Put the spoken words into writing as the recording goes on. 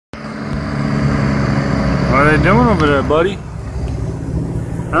What are they doing over there, buddy?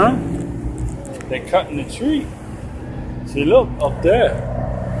 Huh? They're cutting the tree. See, look, up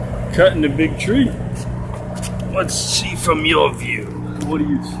there. Cutting the big tree. Let's see from your view. What do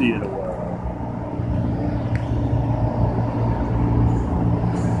you see in the world?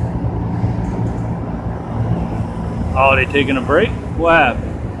 Oh, they taking a break? What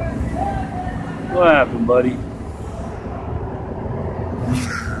happened? What happened, buddy?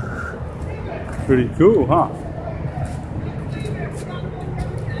 Pretty cool, huh?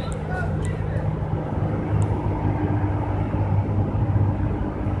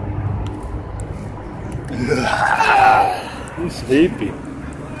 He's sleepy.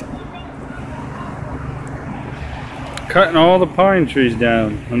 Cutting all the pine trees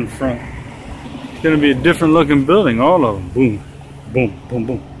down in the front. It's gonna be a different looking building, all of them. Boom, boom, boom,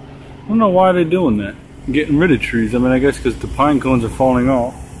 boom. I don't know why they're doing that. Getting rid of trees. I mean, I guess because the pine cones are falling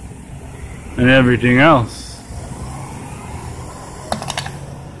off. And everything else.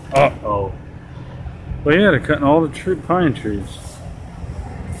 Uh-oh. Well, yeah, they're cutting all the pine trees.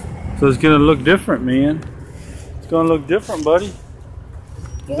 So it's gonna look different, man. It's gonna look different, buddy.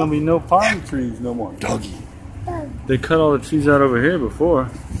 There's gonna be no pine trees no more. Doggy. They cut all the trees out over here before.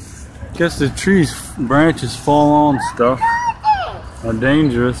 Guess the trees, branches fall on stuff. Are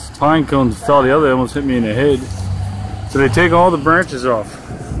dangerous. Pine cones fell the other way, almost hit me in the head. So they take all the branches off.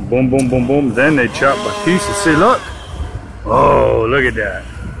 Boom, boom, boom, boom. Then they chop by pieces. See, look. Oh, look at that.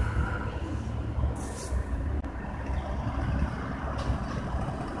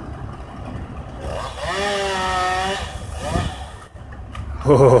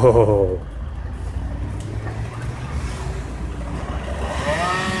 Oh.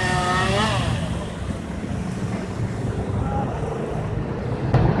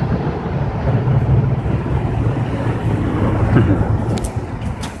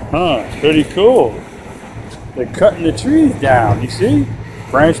 Huh, pretty cool. They're cutting the trees down, you see?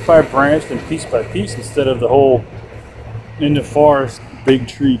 Branch by branch and piece by piece instead of the whole in the forest big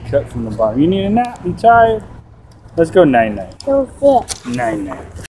tree cut from the bottom. You need a nap? You tired? Let's go night-night. Don't fit. Night-night.